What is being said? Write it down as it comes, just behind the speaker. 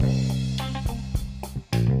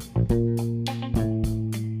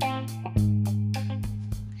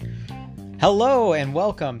Hello and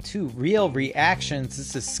welcome to Real Reactions.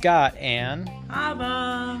 This is Scott and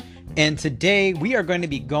Ava. And today we are going to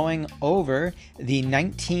be going over the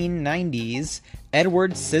 1990s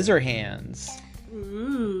Edward Scissorhands.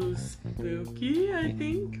 Ooh, spooky, I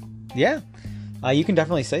think. Yeah, you can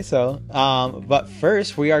definitely say so. But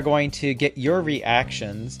first we are going to get your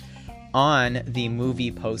reactions on the movie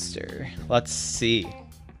poster. Let's see.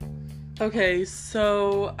 Okay,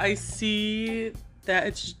 so I see that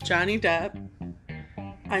it's Johnny Depp.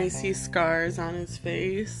 I see scars on his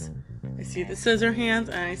face. I see the scissor hands,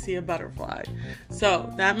 and I see a butterfly.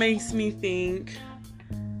 So that makes me think,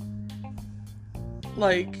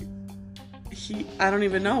 like, I don't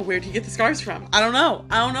even know where'd he get the scars from. I don't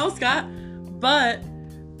know, Scott. But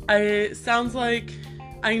it sounds like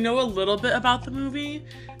I know a little bit about the movie,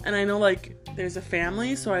 and I know, like, there's a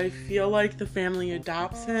family, so I feel like the family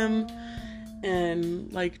adopts him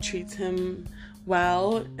and, like, treats him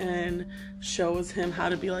well and shows him how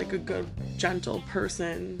to be, like, a good, gentle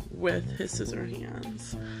person with his scissor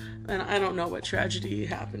hands. And I don't know what tragedy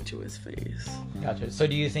happened to his face. Gotcha. So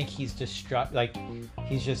do you think he's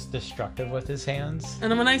he's just destructive with his hands?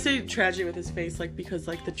 And when I say tragedy with his face, like, because,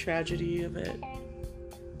 like, the tragedy of it,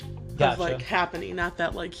 Gotcha. of, like, happening, not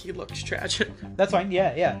that, like, he looks tragic. That's fine.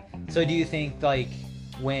 Yeah. So do you think, like,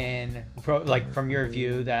 from your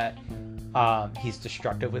view, that he's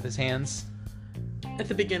destructive with his hands? At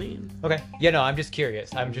the beginning. Okay. Yeah, no, I'm just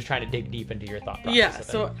curious. I'm just trying to dig deep into your thought process. Yeah,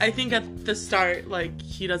 so I think at the start, like,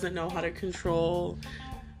 he doesn't know how to control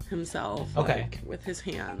himself, okay, like, with his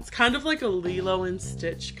hands. Kind of like a Lilo and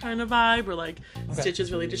Stitch kind of vibe, where, like, Stitch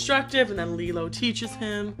is really destructive, and then Lilo teaches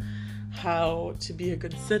him how to be a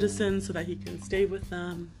good citizen so that he can stay with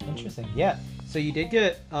them. Interesting. Yeah. So you did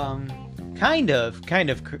get kind of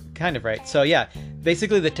right. So yeah,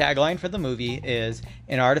 basically the tagline for the movie is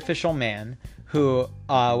an artificial man who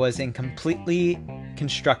was incompletely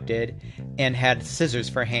constructed and had scissors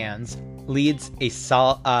for hands leads a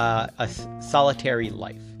solitary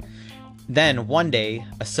life. Then one day,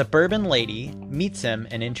 a suburban lady meets him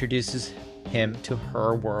and introduces him to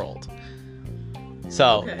her world.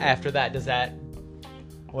 So after that,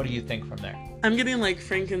 what do you think from there? I'm getting, like,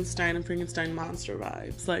 Frankenstein and Frankenstein monster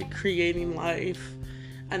vibes, like creating life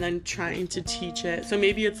and then trying to teach it. So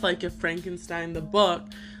maybe it's like if Frankenstein the book,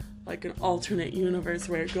 like an alternate universe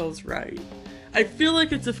where it goes right. I feel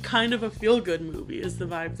like it's a kind of a feel-good movie is the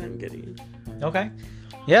vibes I'm getting. Okay.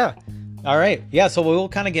 Yeah. All right. Yeah, so we'll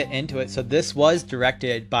kind of get into it. So this was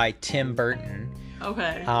directed by Tim Burton.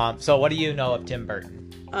 Okay. So what do you know of Tim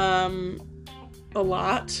Burton? A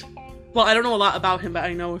lot. Well, I don't know a lot about him, but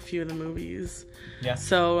I know a few of the movies. Yeah.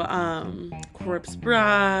 So, Corpse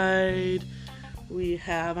Bride. We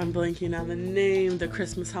have, I'm blanking on the name, the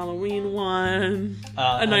Christmas Halloween one.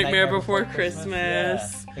 A Nightmare Before Christmas.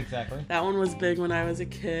 Yeah, exactly. That one was big when I was a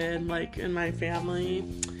kid, like, in my family.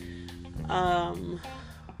 But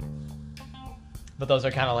those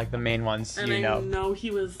are kind of like the main ones, and you know. I know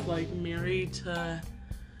he was, like, married to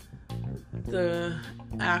the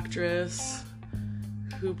actress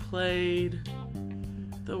who played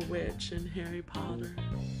the witch in Harry Potter.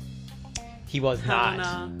 He was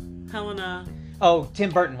not. Helena. Oh, Tim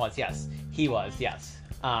Burton was, yes. He was, yes.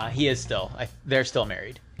 He is still. They're still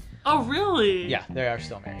married. Oh, really? Yeah, they are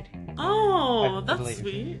still married. Oh, that's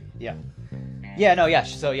sweet. Yeah. Yeah, no, yeah.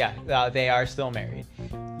 So, yeah, they are still married.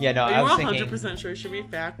 Yeah, no, I was thinking... 100% sure. Should we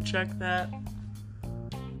fact check that?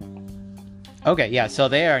 Okay, yeah, so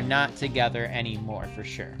they are not together anymore, for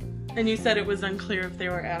sure. And you said it was unclear if they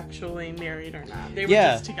were actually married or not. They were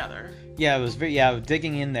just together. Yeah, it was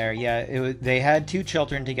digging in there. Yeah, they had 2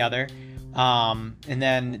 children together. And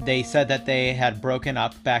then they said that they had broken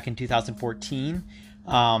up back in 2014.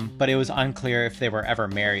 But it was unclear if they were ever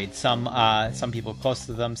married. Some people close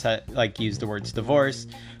to them said, like, used the words divorce,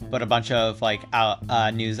 but a bunch of, like,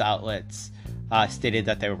 news outlets stated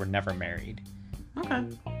that they were never married. Okay.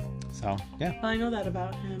 So, yeah. Well, I know that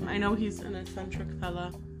about him. I know he's an eccentric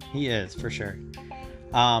fella. He is, for sure.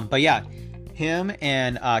 But yeah, him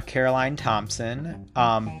and Caroline Thompson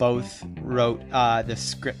both wrote the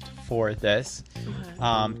script for this.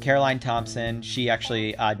 Okay. Caroline Thompson, she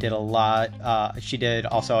actually did a lot. She did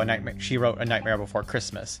also she wrote A Nightmare Before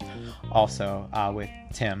Christmas, also with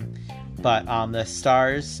Tim. But the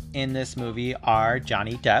stars in this movie are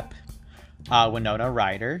Johnny Depp, Winona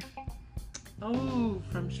Ryder. Oh,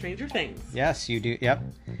 from Stranger Things. Yes, you do. Yep.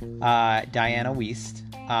 Diana Wiest,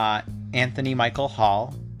 Anthony Michael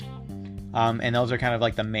Hall, and those are kind of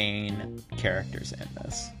like the main characters in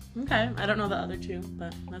this. Okay, I don't know the other two,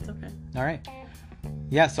 but that's okay. All right.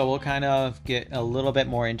 Yeah, so we'll kind of get a little bit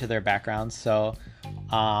more into their backgrounds. So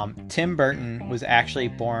Tim Burton was actually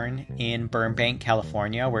born in Burbank,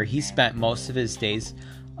 California, where he spent most of his days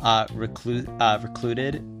reclusive,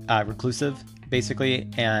 basically,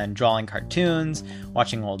 and drawing cartoons,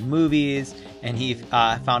 watching old movies, and he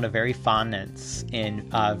found a very fondness in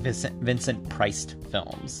Vincent Price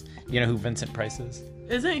films. You know who Vincent Price is?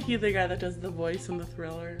 Isn't he the guy that does the voice in the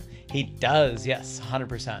Thriller? He does, yes,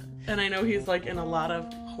 100%. And I know he's like in a lot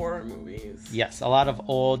of horror movies. Yes, a lot of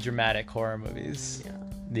old dramatic horror movies.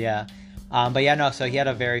 Yeah. But yeah, no, so he had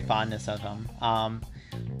a very fondness of him.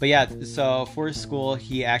 But yeah, so for school,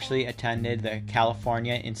 he actually attended the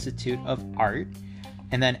California Institute of Art.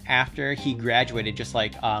 And then after he graduated, just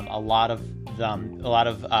like a lot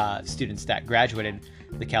of students that graduated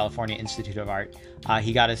the California Institute of Art,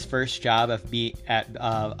 he got his first job of being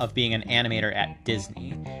an animator at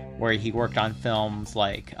Disney, where he worked on films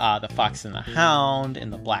like The Fox and the Hound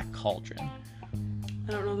and The Black Cauldron.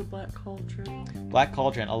 I don't know The Black Cauldron. Black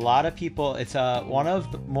Cauldron. A lot of people. It's one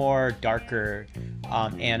of the more darker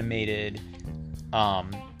animated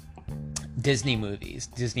Disney movies,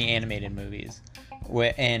 Disney animated movies,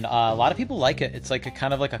 and a lot of people like it. It's like a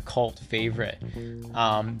kind of like a cult favorite.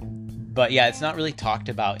 But yeah, it's not really talked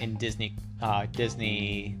about in Disney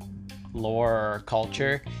lore or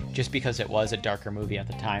culture, just because it was a darker movie at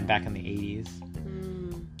the time, back in the 80s.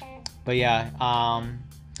 But yeah,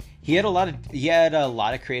 he had a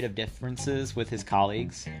lot of creative differences with his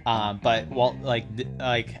colleagues. But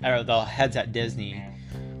the heads at Disney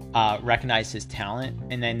recognized his talent,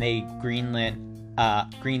 and then they greenlit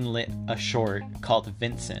a short called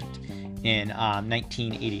Vincent in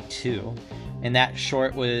 1982. And that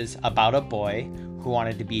short was about a boy who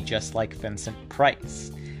wanted to be just like Vincent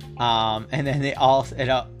Price. And then it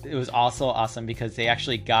was also awesome because they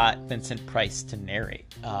actually got Vincent Price to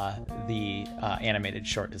narrate the animated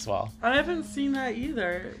short as well. I haven't seen that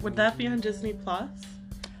either. Would that be on Disney Plus?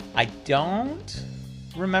 I don't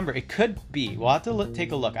remember. It could be. We'll have to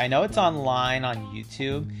take a look. I know it's online on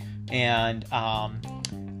YouTube, and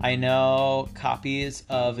I know copies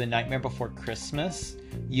of The Nightmare Before Christmas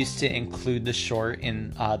used to include the short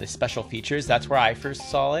in the special features. That's where I first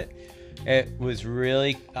saw it. It was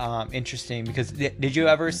really interesting because did you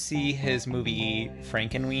ever see his movie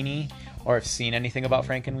Frankenweenie, or have seen anything about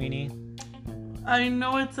Frankenweenie? I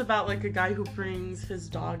know it's about like a guy who brings his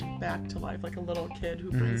dog back to life, like a little kid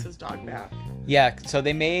who brings his dog back. Yeah, so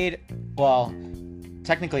they made,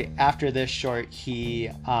 technically after this short, he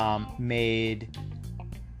made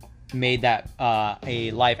that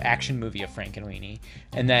a live action movie of Frankenweenie,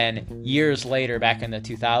 and then years later, back in the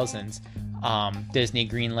 2000s, Disney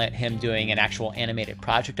greenlit him doing an actual animated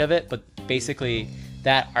project of it. But basically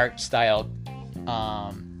that art style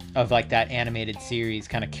of like that animated series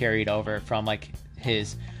kind of carried over from like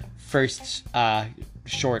his first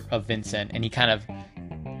short of Vincent, and he kind of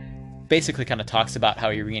basically talks about how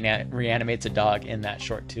he reanimates a dog in that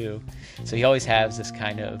short too. So he always has this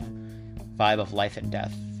kind of vibe of life and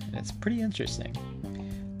death, and it's pretty interesting.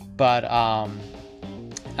 But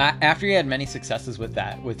after he had many successes with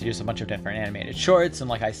that, with just a bunch of different animated shorts, and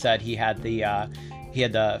like I said, he had the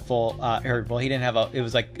full he didn't have it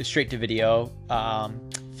was like a straight to video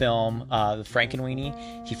film, the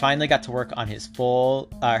Frankenweenie. He finally got to work on his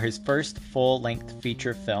first full length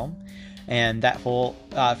feature film, and that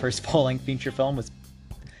first full length feature film was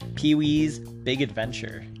Pee-wee's Big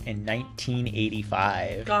Adventure in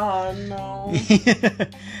 1985. God, no.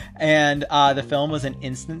 And the film was an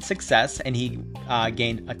instant success, and he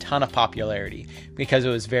gained a ton of popularity because it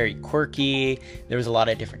was very quirky. There was a lot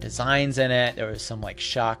of different designs in it. There was some like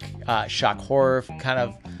shock horror kind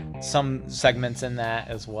of some segments in that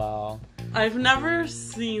as well. I've never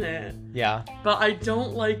seen it. Yeah. But I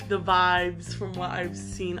don't like the vibes from what I've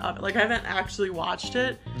seen of it. Like, I haven't actually watched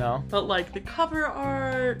it. No. But, like, the cover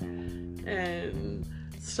art and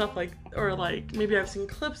stuff like, or, like, maybe I've seen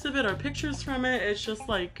clips of it or pictures from it. It's just,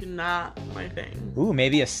 like, not my thing. Ooh,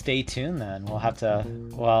 maybe a stay tuned then. We'll have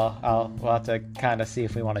to kind of see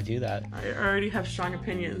if we want to do that. I already have strong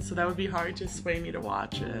opinions, so that would be hard to sway me to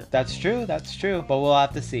watch it. That's true. But we'll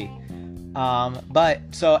have to see. But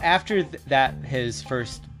so after that, his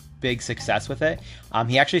first big success with it,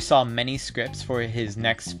 he actually saw many scripts for his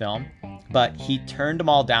next film, but he turned them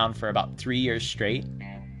all down for about 3 years straight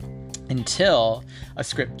until a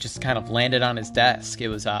script just kind of landed on his desk. It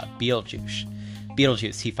was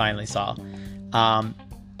Beetlejuice he finally saw.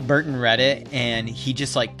 Burton read it, and he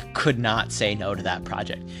just like could not say no to that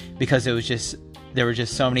project because there were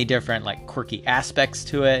just so many different like quirky aspects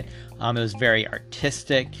to it. It was very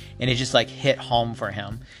artistic, and it just like hit home for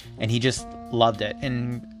him, and he just loved it.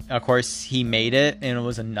 And of course he made it, and it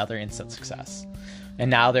was another instant success. And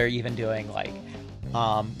now they're even doing like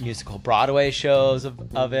musical Broadway shows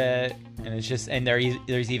of it, and it's just, and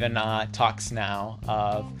there's even talks now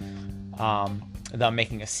of them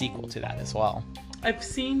making a sequel to that as well. I've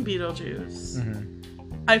seen Beetlejuice.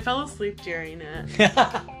 Mm-hmm. I fell asleep during it.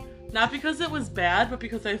 Not because it was bad, but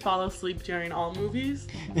because I fall asleep during all movies.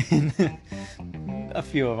 A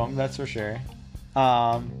few of them, that's for sure.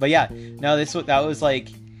 But yeah, no, that was like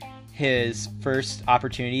his first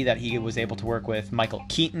opportunity that he was able to work with Michael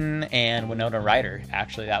Keaton and Winona Ryder.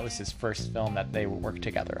 Actually, that was his first film that they worked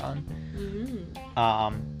together on.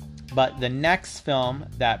 Mm-hmm. But the next film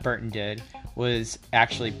that Burton did was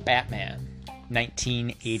actually Batman,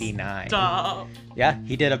 1989. Stop. Yeah,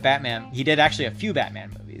 he did actually a few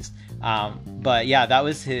Batman movies. But yeah, that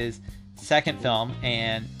was his second film,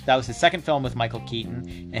 and that was his second film with Michael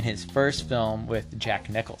Keaton and his first film with Jack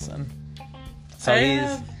Nicholson. So I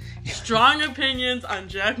have strong opinions on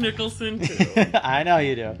Jack Nicholson too. I know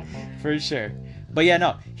you do, for sure. But yeah,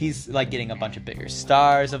 no, he's like getting a bunch of bigger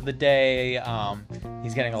stars of the day.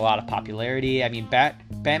 He's getting a lot of popularity. I mean,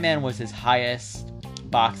 Batman was his highest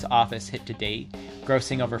box office hit to date,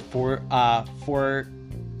 grossing over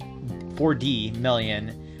 4D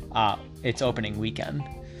million its opening weekend.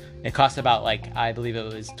 It cost about, like, I believe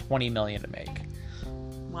it was $20 million to make.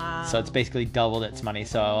 Wow. So it's basically doubled its money.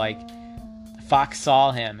 So like, Fox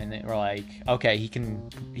saw him and they were like, okay, he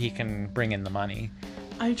can bring in the money.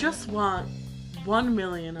 I just want $1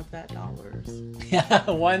 million of that dollars. Yeah,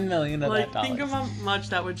 $1 million of that Like, dollars. think of how much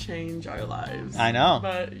that would change our lives. I know.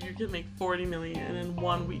 But you can make $40 million in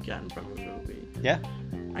one weekend from a movie. Yeah.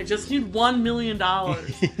 I just need $1 million.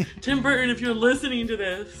 Tim Burton, if you're listening to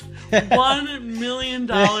this, $1 million,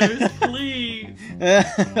 please.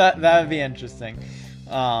 That would be interesting.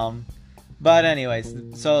 But anyways,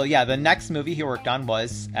 so yeah, the next movie he worked on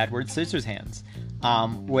was Edward Scissorhands,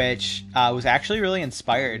 which was actually really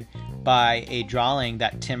inspired by a drawing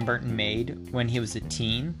that Tim Burton made when he was a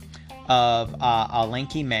teen of a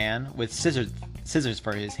lanky man with scissors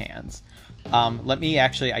for his hands.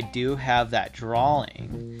 I do have that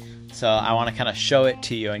drawing, so I want to kind of show it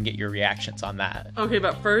to you and get your reactions on that. Okay,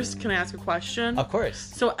 but first, can I ask a question? Of course.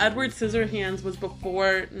 So Edward Scissorhands was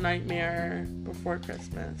before Nightmare Before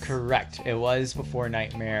Christmas. Correct. It was before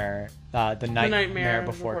Nightmare, the Nightmare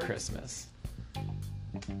Before Christmas.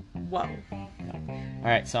 Whoa. All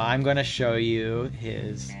right, so I'm going to show you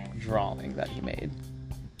his drawing that he made.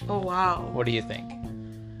 Oh, wow. What do you think?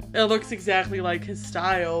 It looks exactly like his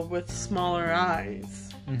style with smaller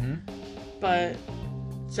eyes. Mm-hmm. But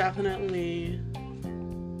definitely,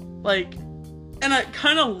 like, and it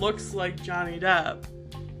kind of looks like Johnny Depp.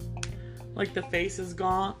 Like, the face is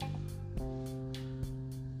gaunt.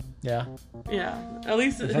 Yeah. Yeah. At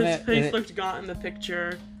least his face looked gaunt in the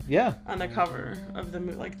picture. Yeah. On the cover of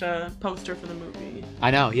the poster for the movie.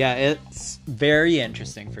 I know. Yeah, it's very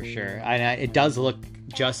interesting for sure. And it does look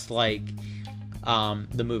just like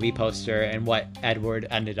the movie poster and what Edward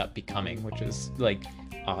ended up becoming, which is like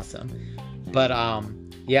awesome. But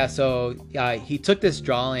yeah, so he took this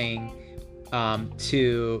drawing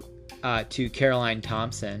to Caroline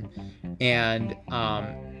Thompson, and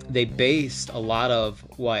they based a lot of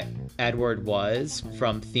what Edward was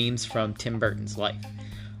from themes from Tim Burton's life.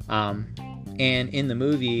 And in the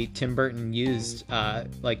movie, Tim Burton used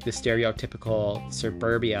like the stereotypical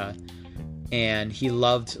suburbia, and he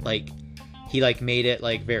loved he made it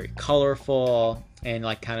like very colorful and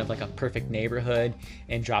like kind of like a perfect neighborhood,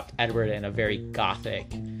 and dropped Edward in a very gothic,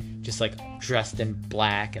 just like dressed in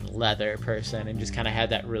black and leather person, and just kind of had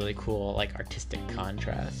that really cool like artistic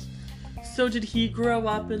contrast. So did he grow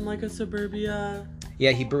up in like a suburbia?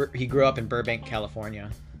 Yeah, he grew up in Burbank,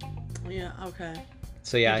 California. Yeah, okay.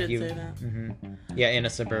 So yeah, he did say that. Mm-hmm. Yeah, in a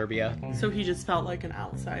suburbia. So he just felt like an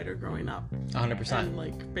outsider growing up. 100%. And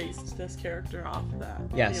like based this character off of that.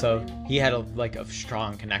 Yeah, so he had a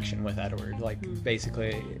strong connection with Edward. Like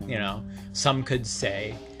basically, some could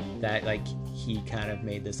say that like he kind of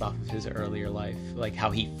made this off of his earlier life, like how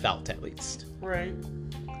he felt at least. Right.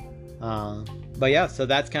 But yeah, so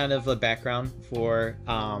that's kind of the background for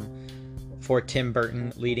Tim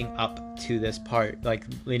Burton leading up to this part, like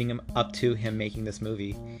leading him up to him making this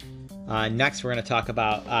movie. Next, we're going to talk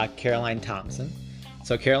about Caroline Thompson.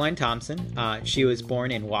 So Caroline Thompson, she was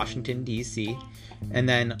born in Washington, D.C., and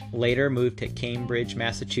then later moved to Cambridge,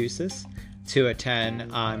 Massachusetts to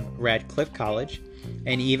attend Radcliffe College,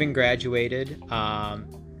 and even eventually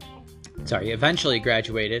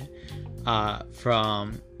graduated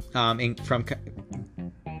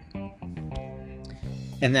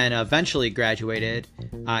and then eventually graduated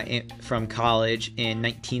from college in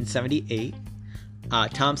 1978.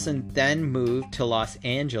 Thompson then moved to Los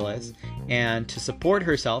Angeles And to support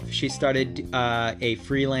herself, she started a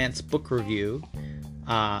freelance book review,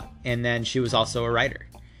 and then she was also a writer.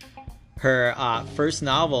 Her first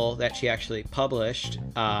novel that she actually published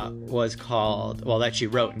was called, well, that she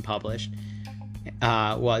wrote and published,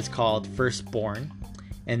 was called Firstborn.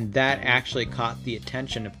 And that actually caught the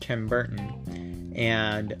attention of Tim Burton.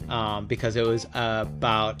 And because it was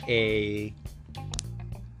about a...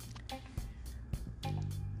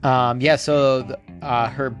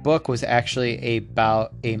 her book was actually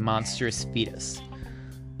about a monstrous fetus.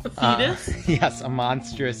 A fetus? Yes, a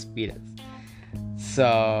monstrous fetus.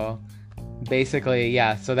 So... basically,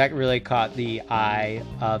 yeah, so that really caught the eye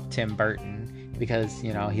of Tim Burton because,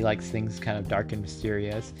 you know, he likes things kind of dark and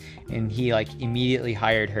mysterious, and he like immediately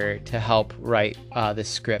hired her to help write the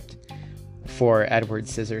script for Edward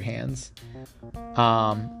Scissorhands.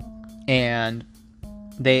 And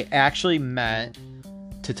they actually met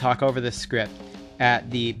to talk over the script at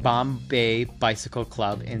the Bombay Bicycle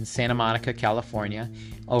Club in Santa Monica, California,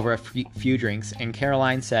 over a few drinks, and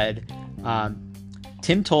Caroline said,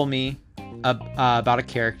 Tim told me about a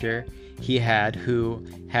character he had who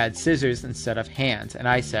had scissors instead of hands, and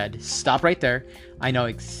I said, stop right there, I know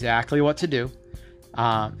exactly what to do.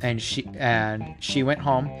 And she went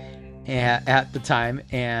home at the time,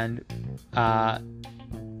 and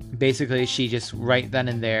basically she just right then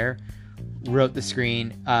and there wrote the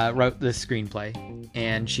screenplay,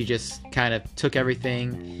 and she just kind of took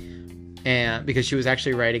everything, and because she was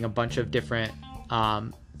actually writing a bunch of different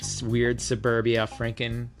weird suburbia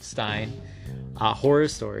Frankenstein horror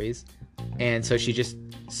stories, and so she just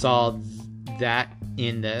saw that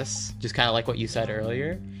in this, just kind of like what you said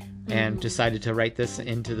earlier, and decided to write this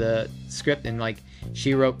into the script. And like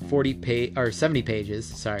she wrote 70 pages,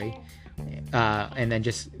 sorry, and then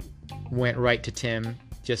just went right to Tim,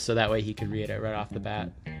 just so that way he could read it right off the bat,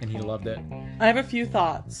 and he loved it. I have a few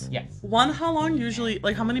thoughts. Yes. One, how long usually,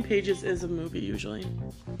 like how many pages is a movie usually?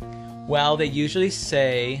 Well, they usually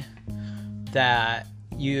say that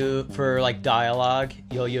for like dialogue,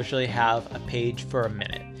 you'll usually have a page for a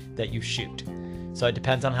minute that you shoot. So it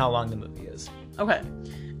depends on how long the movie is. Okay.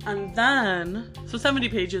 And then, so 70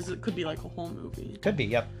 pages, it could be like a whole movie. Could be,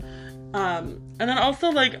 yep. And then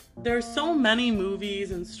also, like, there's so many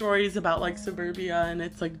movies and stories about, like, suburbia and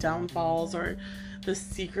its, like, downfalls or the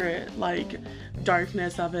secret, like,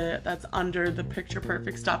 darkness of it that's under the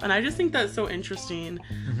picture-perfect stuff. And I just think that's so interesting,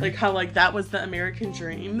 like, how, like, that was the American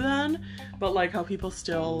dream then, but, like, how people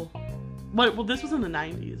still... Well, this was in the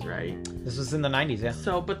 90s, right? This was in the 90s, yeah.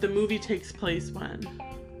 So, but the movie takes place when?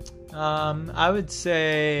 I would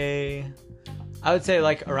say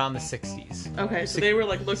like around the 60s. Okay, so they were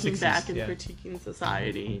like looking 60s, back and yeah. critiquing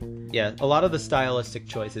society. Yeah, a lot of the stylistic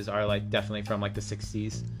choices are like definitely from like the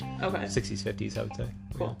 60s. Okay. 60s, 50s, I would say.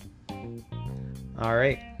 Cool. All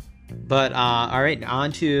right. But all right,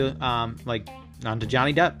 on to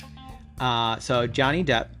Johnny Depp. So Johnny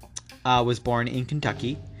Depp was born in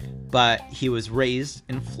Kentucky, but he was raised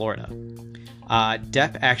in Florida.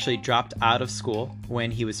 Depp actually dropped out of school when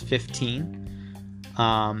he was 15.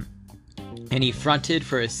 And he fronted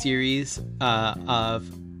for a series of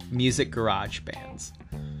music garage bands.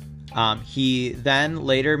 He then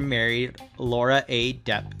later married Laura A.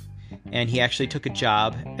 Depp, and he actually took a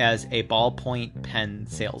job as a ballpoint pen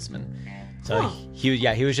salesman. So he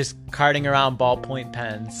was just carting around ballpoint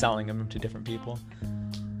pens, selling them to different people.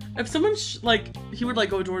 If someone he would like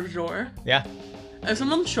go door to door. Yeah. If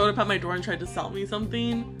someone showed up at my door and tried to sell me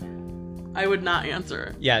something, I would not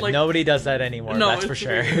answer. Yeah, like, nobody does that anymore. No, that's for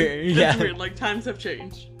sure. Weird. Yeah, it's weird. Like, times have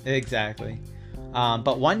changed. Exactly.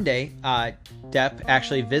 But one day, Depp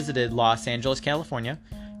actually visited Los Angeles, California,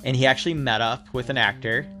 and he actually met up with an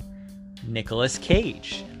actor, Nicolas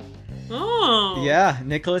Cage. Oh. Yeah,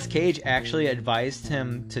 Nicolas Cage actually advised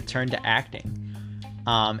him to turn to acting.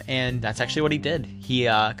 And that's actually what he did. He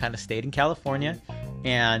kind of stayed in California,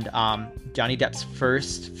 and Johnny Depp's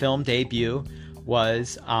first film debut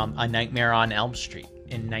was A Nightmare on Elm Street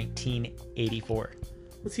in 1984.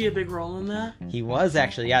 Was he a big role in that? He was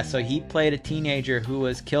actually, yeah. So he played a teenager who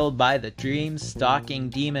was killed by the dream-stalking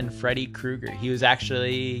demon Freddy Krueger. He was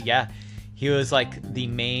actually, yeah, he was like the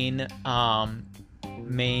main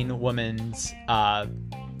woman's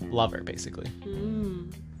lover, basically.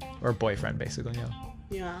 Or boyfriend, basically, yeah.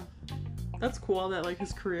 Yeah. That's cool that like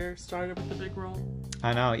his career started with a big role.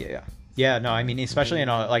 I know, yeah. Yeah, no, I mean, especially in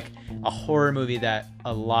a horror movie that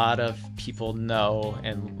a lot of people know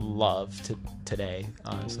and love today,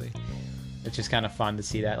 honestly. It's just kind of fun to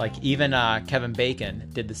see that. Like, even Kevin Bacon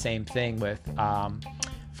did the same thing with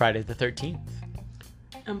Friday the 13th.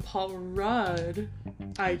 And Paul Rudd,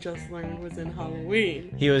 I just learned, was in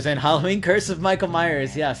Halloween. He was in Halloween Curse of Michael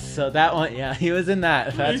Myers, yes. So that one, yeah, he was in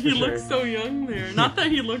that. That's He for sure. looks so young there. Not that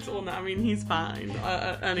he looks old now. I mean, he's fine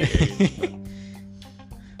at any age.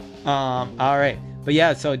 All right, but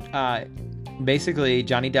yeah, so basically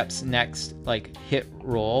Johnny Depp's next like hit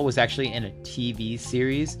role was actually in a TV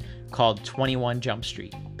series called 21 Jump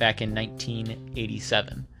Street back in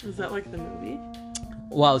 1987. Is that like the movie?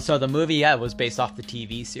 Well, so the movie, yeah, was based off the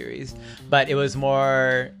TV series, but it was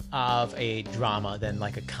more of a drama than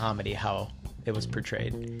like a comedy, how it was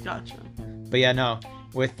portrayed. Gotcha. But yeah, no,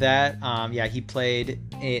 with that, yeah, he played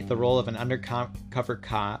the role of an undercover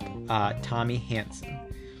cop, Tommy Hansen.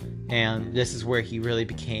 And this is where he really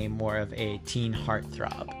became more of a teen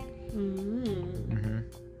heartthrob.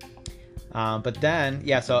 But then,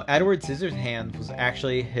 yeah, so Edward Scissorhands was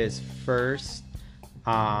actually his first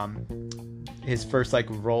like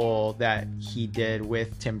role that he did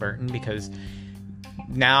with Tim Burton, because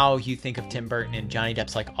now you think of Tim Burton and Johnny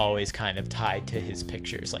Depp's like always kind of tied to his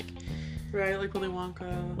pictures, like Right, like Willy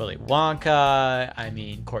Wonka, I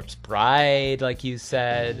mean Corpse Bride, like you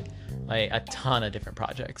said, like a ton of different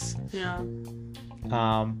projects. Yeah.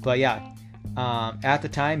 But yeah, at the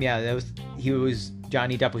time, yeah,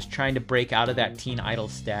 Johnny Depp was trying to break out of that teen idol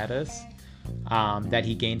status that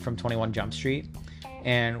he gained from 21 Jump Street.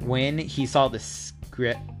 And when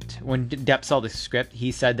Depp saw the script,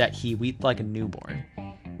 he said that he wept like a newborn.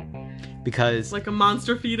 Because... Like a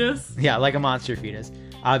monster fetus? Yeah, like a monster fetus.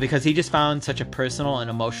 Because he just found such a personal and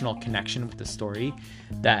emotional connection with the story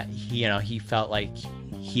that, he felt like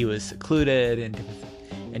he was secluded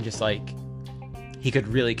and just like he could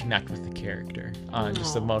really connect with the character on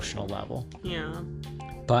just emotional level. Yeah.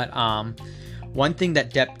 But one thing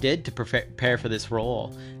that Depp did to prepare for this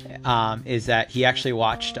role is that he actually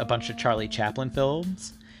watched a bunch of Charlie Chaplin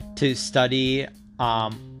films to study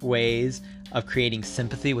ways of creating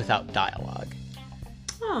sympathy without dialogue.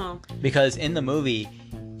 Oh. Because in the movie,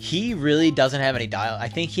 he really doesn't have any dialogue. I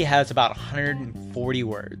think he has about 140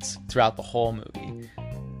 words throughout the whole movie.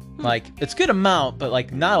 Like, it's a good amount, but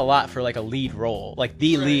like not a lot for like a lead role, like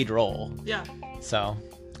the lead role. Yeah. So,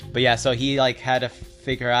 but yeah, so he like had to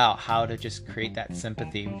figure out how to just create that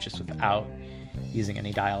sympathy just without using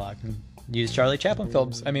any dialogue, and use Charlie Chaplin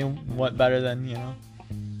films. I mean, what better than,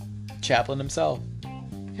 Chaplin himself?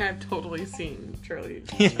 I've totally seen Charlie.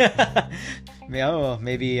 Yeah. Oh,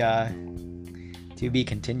 maybe to be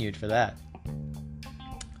continued for that.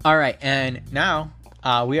 All right, and now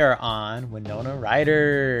we are on Winona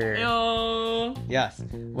Ryder. Yo. Yes,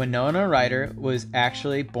 Winona Ryder was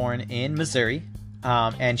actually born in Missouri,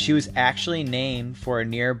 and she was actually named for a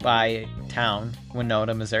nearby town,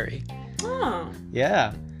 Winona, Missouri. Oh.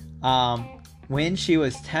 Yeah. When she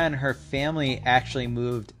was 10, her family actually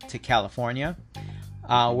moved to California,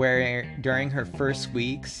 where during her first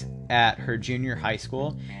weeks at her junior high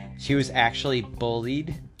school, she was actually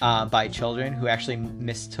bullied by children who actually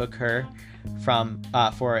mistook her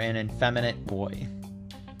for an effeminate boy.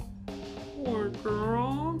 Poor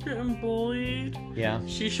girl, getting bullied. Yeah.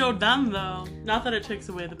 She showed them, though. Not that it takes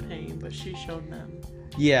away the pain, but she showed them.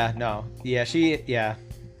 Yeah, no. Yeah,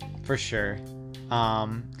 for sure.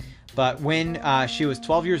 But when she was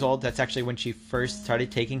 12 years old, that's actually when she first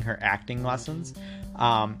started taking her acting lessons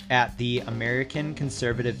at the American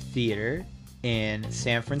Conservative Theater in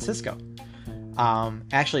San Francisco.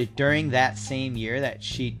 Actually, during that same year that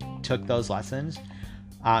she took those lessons,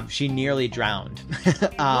 she nearly drowned.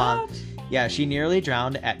 What? Yeah, she nearly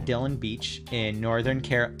drowned at Dillon Beach in Northern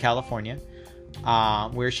California,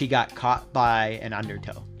 where she got caught by an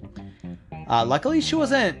undertow. Luckily, she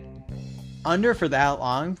wasn't under for that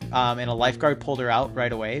long, and a lifeguard pulled her out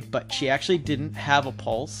right away, but she actually didn't have a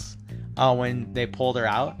pulse when they pulled her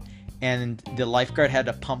out, and the lifeguard had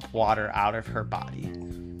to pump water out of her body.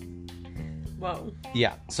 Whoa.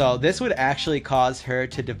 Yeah, so this would actually cause her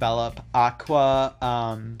to develop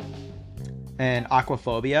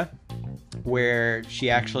aquaphobia, where she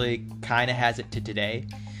actually kind of has it to today.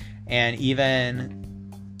 And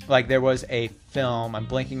even, like, there was a film, I'm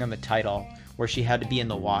blanking on the title, where she had to be in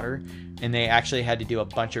the water, and they actually had to do a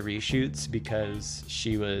bunch of reshoots because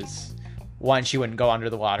she wouldn't go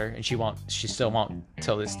under the water, and she still won't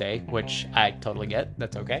till this day, which I totally get.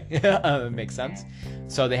 That's okay. It makes sense.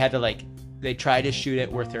 So they had to, they tried to shoot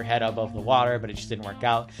it with her head above the water, but it just didn't work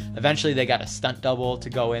out. Eventually they got a stunt double to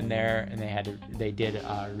go in there, and they did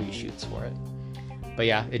reshoots for it. But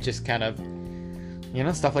yeah, it just kind of,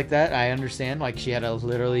 stuff like that. I understand, like, she had a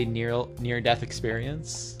literally near death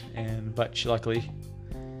experience, but luckily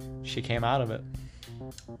she came out of it.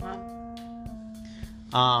 Wow.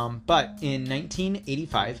 But in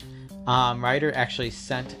 1985, Ryder actually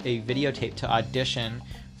sent a videotape to audition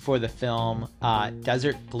for the film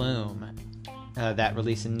Desert Bloom that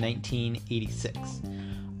released in 1986.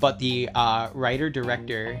 But the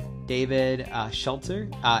writer-director, David Schultzer,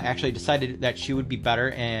 actually decided that she would be better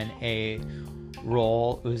in a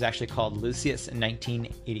role. It was actually called Lucius in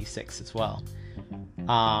 1986 as well.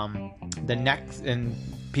 And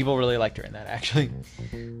people really liked her in that, actually.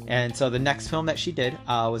 And so the next film that she did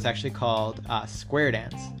was actually called Square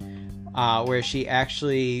Dance, where she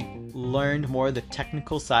actually learned more of the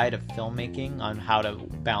technical side of filmmaking on how to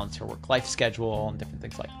balance her work-life schedule and different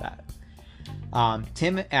things like that.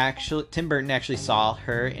 Tim Burton actually saw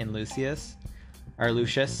her in Lucius,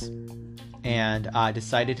 and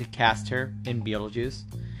decided to cast her in Beetlejuice.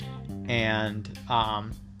 And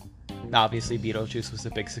obviously Beetlejuice was a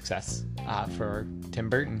big success for Tim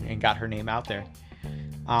Burton and got her name out there.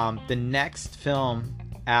 The next film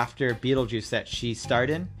after Beetlejuice that she starred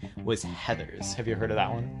in was Heathers. Have you heard of that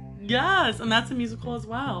one? Yes, and that's a musical as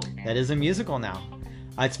well. That is a musical now.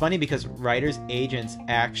 It's funny because Ryder's agents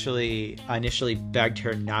actually initially begged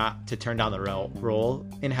her not to turn down the role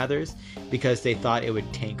in Heathers because they thought it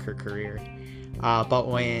would tank her career. But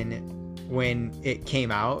when it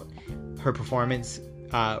came out, her performance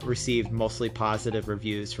received mostly positive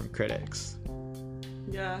reviews from critics.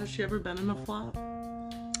 Yeah, has she ever been in a flop?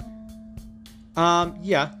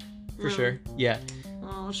 Yeah, for sure. Yeah.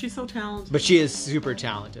 Oh, she's so talented. But she is super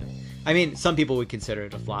talented. I mean, some people would consider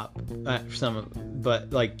it a flop, but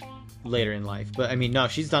like later in life. But I mean, no,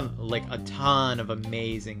 she's done like a ton of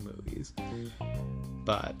amazing movies.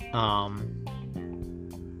 But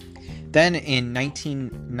then in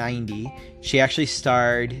 1990, she actually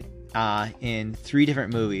starred in 3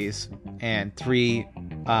 different movies and 3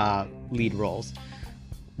 lead roles.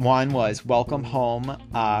 One was Welcome Home,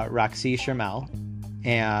 Roxy Shermell,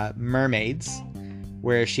 and Mermaids,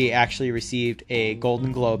 where she actually received a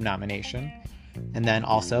Golden Globe nomination, and then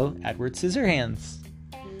also Edward Scissorhands.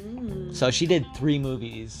 So she did 3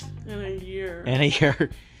 movies in a year.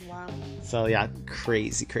 Wow. So yeah,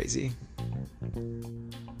 crazy.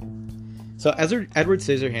 So Edward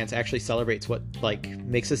Scissorhands actually celebrates what like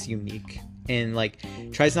makes us unique, and like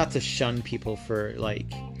tries not to shun people for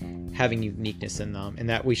like having uniqueness in them, and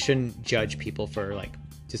that we shouldn't judge people for like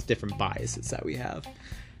just different biases that we have.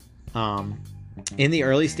 In the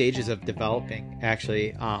early stages of developing,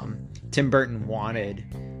 actually, Tim Burton wanted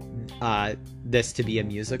this to be a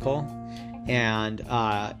musical, and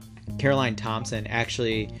Caroline Thompson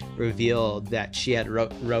actually revealed that she had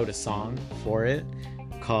wrote a song for it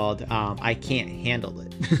called I Can't Handle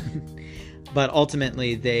It. But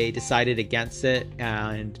ultimately they decided against it,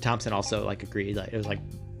 and Thompson also like agreed that it was like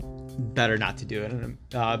better not to do it, and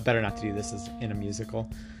better not to do this as in a musical.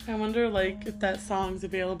 I wonder like if that song's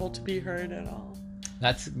available to be heard at all.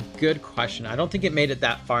 That's a good question. I don't think it made it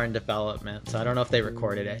that far in development, so I don't know if they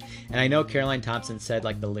recorded it. And I know Caroline Thompson said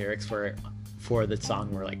like the lyrics for the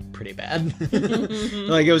song were like pretty bad.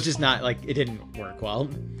 Like it was just not like it didn't work well.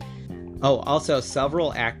 Oh, also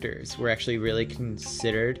several actors were actually really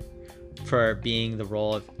considered for being the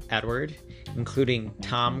role of Edward, including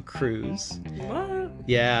Tom Cruise. What?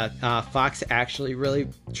 Yeah, Fox actually really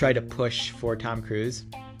tried to push for Tom Cruise.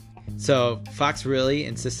 So Fox really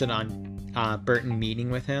insisted on Burton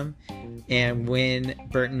meeting with him, and when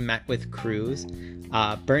Burton met with Cruise,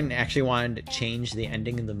 Burton actually wanted to change the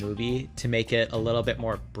ending of the movie to make it a little bit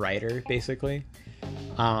more brighter, basically.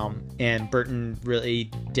 And Burton really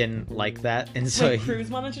didn't like that, and so Cruise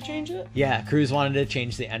wanted to change it? Yeah, Cruise wanted to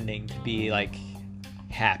change the ending to be like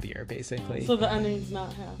happier, basically. So the ending's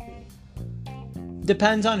not happy.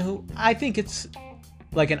 Depends on who. I think it's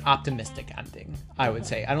like an optimistic ending, I would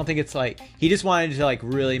say. I don't think it's like he just wanted to like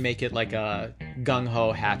really make it like a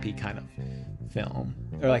gung-ho happy kind of film,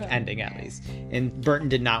 or like ending at least. And Burton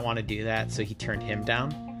did not want to do that, so he turned him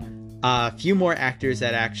down. A few more actors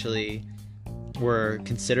that actually were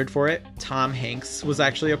considered for it. Tom Hanks was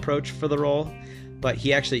actually approached for the role, but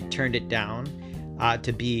he actually turned it down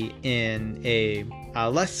to be in a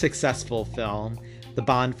less successful film, The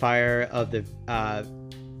Bonfire of the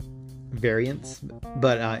Variants,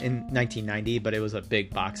 but in 1990, but it was a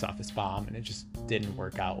big box office bomb, and it just didn't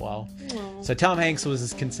work out well. Aww. So Tom Hanks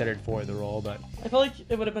was considered for the role, but I feel like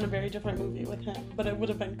it would have been a very different movie with him, but it would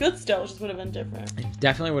have been good still, it just would have been different. It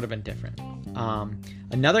definitely would have been different.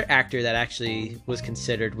 Another actor that actually was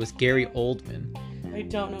considered was Gary Oldman. I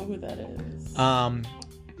don't know who that is.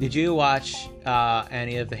 Did you watch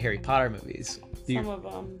any of the Harry Potter movies? Some of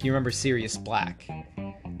them. Do you remember Sirius Black?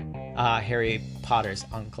 Harry Potter's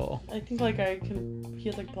uncle. I think he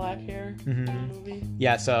has like black hair in the movie.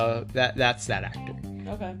 Yeah, so that's that actor.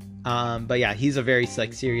 Okay. But yeah, he's a very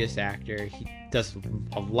like serious actor. He does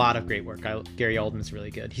a lot of great work. Gary Oldman's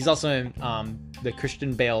really good. He's also in the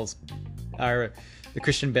Christian Bale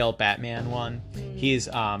Batman one. He's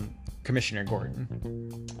Commissioner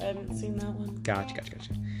Gordon. I haven't seen that one. Gotcha.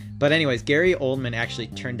 But anyways, Gary Oldman actually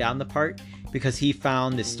turned down the part because he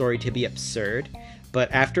found this story to be absurd.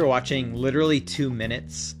 But after watching literally 2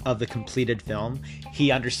 minutes of the completed film,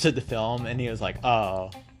 he understood the film and he was like,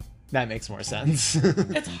 oh, that makes more sense.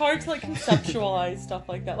 It's hard to like conceptualize stuff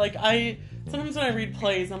like that. Like sometimes when I read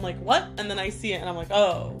plays, I'm like, what? And then I see it and I'm like,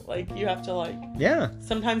 oh, like you have to like, yeah.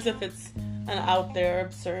 Sometimes if it's an out there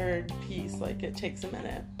absurd piece, like it takes a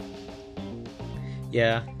minute.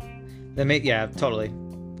 Yeah. Totally.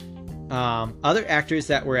 Other actors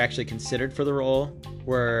that were actually considered for the role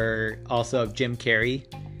were also Jim Carrey.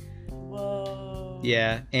 Whoa.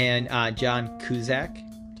 Yeah, and John Cusack.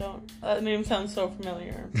 That name sounds so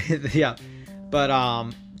familiar. Yeah, but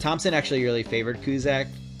Thompson actually really favored Cusack,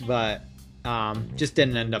 but just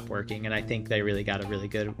didn't end up working, and I think they really got a really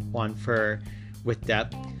good one with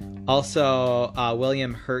Depp. Also,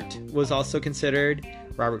 William Hurt was also considered,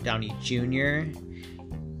 Robert Downey Jr.,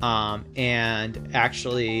 and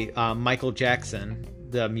actually Michael Jackson,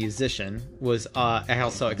 the musician, was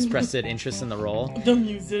also expressed interest in the role. The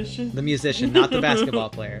musician, not the basketball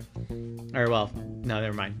player. Or well, no,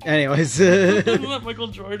 never mind. Anyways, isn't that Michael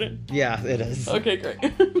Jordan? Yeah, it is. Okay, great.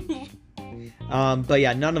 But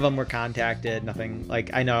yeah, none of them were contacted. Nothing. Like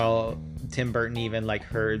I know Tim Burton even like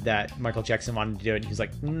heard that Michael Jackson wanted to do it, and he was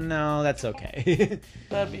like, "No, that's okay."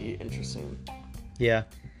 That'd be interesting. Yeah.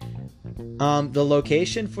 The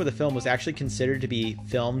location for the film was actually considered to be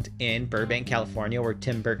filmed in Burbank, California, where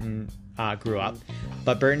Tim Burton grew up.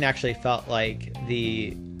 But Burton actually felt like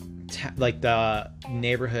the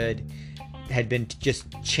neighborhood had been just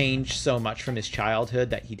changed so much from his childhood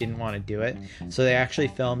that he didn't want to do it. So they actually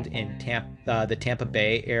filmed in the Tampa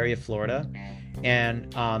Bay area, Florida,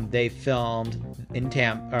 and they filmed in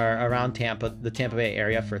around Tampa, the Tampa Bay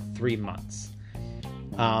area, for 3 months.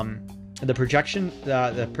 The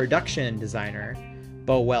production designer,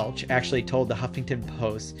 Bo Welch, actually told the Huffington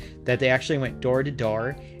Post that they actually went door to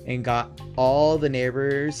door and got all the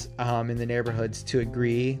neighbors in the neighborhoods to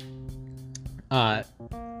agree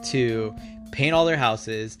to paint all their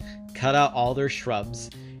houses, cut out all their shrubs,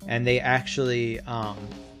 and they actually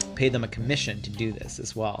paid them a commission to do this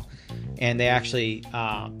as well. And they actually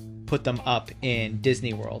put them up in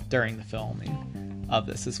Disney World during the filming of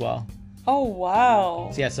this as well. Oh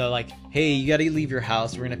wow! So yeah, so like, hey, you got to leave your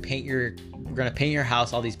house. We're gonna paint your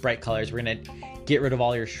house all these bright colors. We're gonna get rid of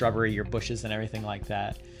all your shrubbery, your bushes, and everything like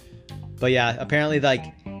that. But yeah, apparently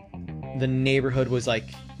like the neighborhood was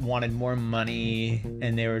like wanted more money,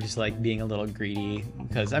 and they were just like being a little greedy.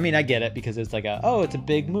 Because I mean, I get it, because it's like it's a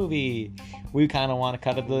big movie. We kind of want to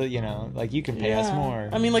cut it like you can pay us more.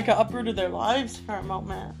 I mean, like it uprooted their lives for a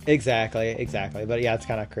moment. Exactly. But yeah, it's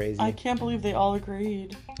kind of crazy. I can't believe they all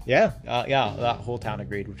agreed. Yeah, that whole town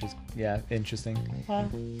agreed, which is interesting.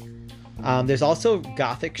 Wow. There's also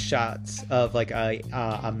Gothic shots of like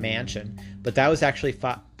a mansion, but that was actually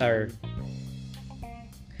there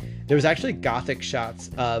was actually Gothic shots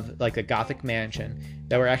of like a Gothic mansion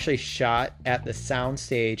that were actually shot at the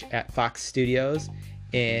soundstage at Fox Studios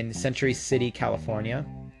in Century City, California.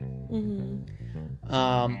 Mm-hmm.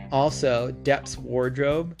 Also, Depp's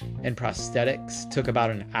wardrobe and prosthetics took about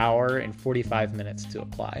an hour and 45 minutes to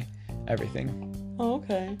apply everything. Oh,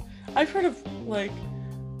 okay. I've heard of like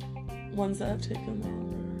ones that have taken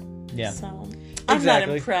longer. Yeah. So I'm not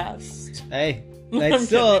impressed. Hey, it's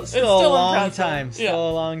still a long time.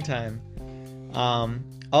 Still a long time.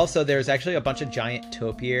 Also, there's actually a bunch of giant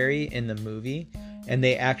topiary in the movie, and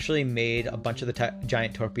they actually made a bunch of the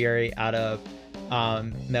giant topiary out of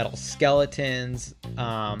metal skeletons,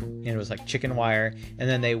 and it was like chicken wire, and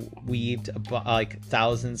then they weaved like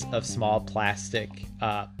thousands of small plastic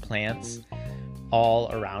plants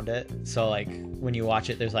all around it. So like when you watch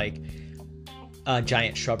it, there's like a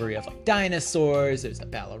giant shrubbery of like dinosaurs, there's a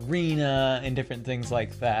ballerina and different things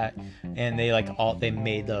like that, and they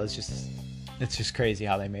made those. It's just crazy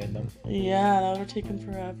how they made them. Yeah, that would have taken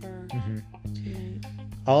forever. Mm-hmm.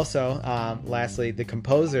 Also, lastly, the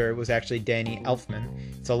composer was actually Danny Elfman.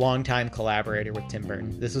 It's a longtime collaborator with Tim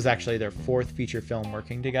Burton. This was actually their 4th feature film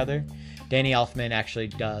working together. Danny Elfman actually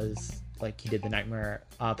does, like, he did The Nightmare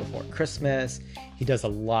Before Christmas. He does a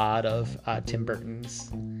lot of Tim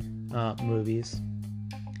Burton's movies.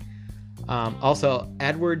 Also,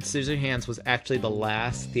 Edward Scissorhands was actually the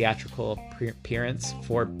last theatrical appearance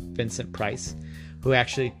for Vincent Price. who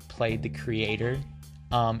actually played the creator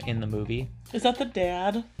in the movie. Is that the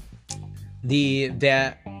dad? The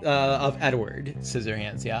dad of Edward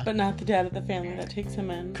Scissorhands, yeah. But not the dad of the family that takes him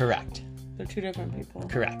in. Correct. They're two different people.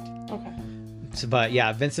 Correct. Okay. So, but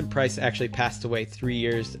yeah, Vincent Price actually passed away 3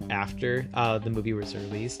 years after the movie was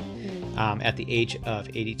released, at the age of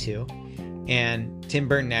 82. And Tim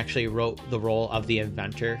Burton actually wrote the role of the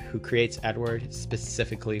inventor who creates Edward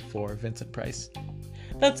specifically for Vincent Price.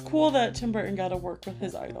 That's cool that Tim Burton got to work with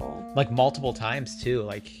his idol. Like multiple times too.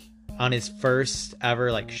 Like on his first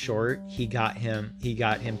ever like short, he got him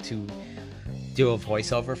to do a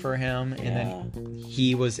voiceover for him, and then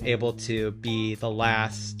he was able to be the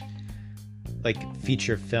last like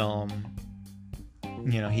feature film.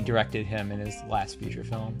 You know, he directed him in his last feature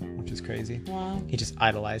film, which is crazy. Wow. He just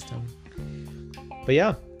idolized him. But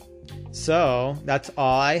yeah, so that's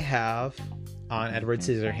all I have on Edward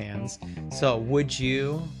Scissorhands. So would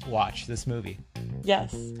you watch this movie?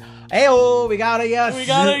 Yes. Hey-oh, we got a yes. We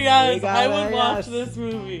got a yes. We got I a would watch yes. this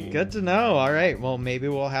movie. Good to know. All right. Well, maybe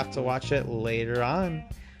we'll have to watch it later on.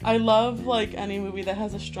 I love like any movie that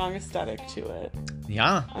has a strong aesthetic to it.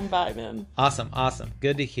 Yeah. I'm vibing. Awesome.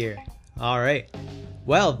 Good to hear. All right.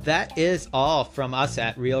 Well, that is all from us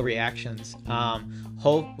at Real Reactions.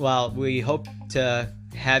 We hope to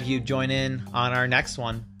have you join in on our next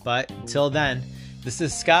one. But until then, this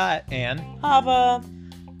is Scott and Hava.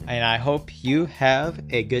 I hope you have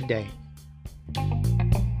a good day.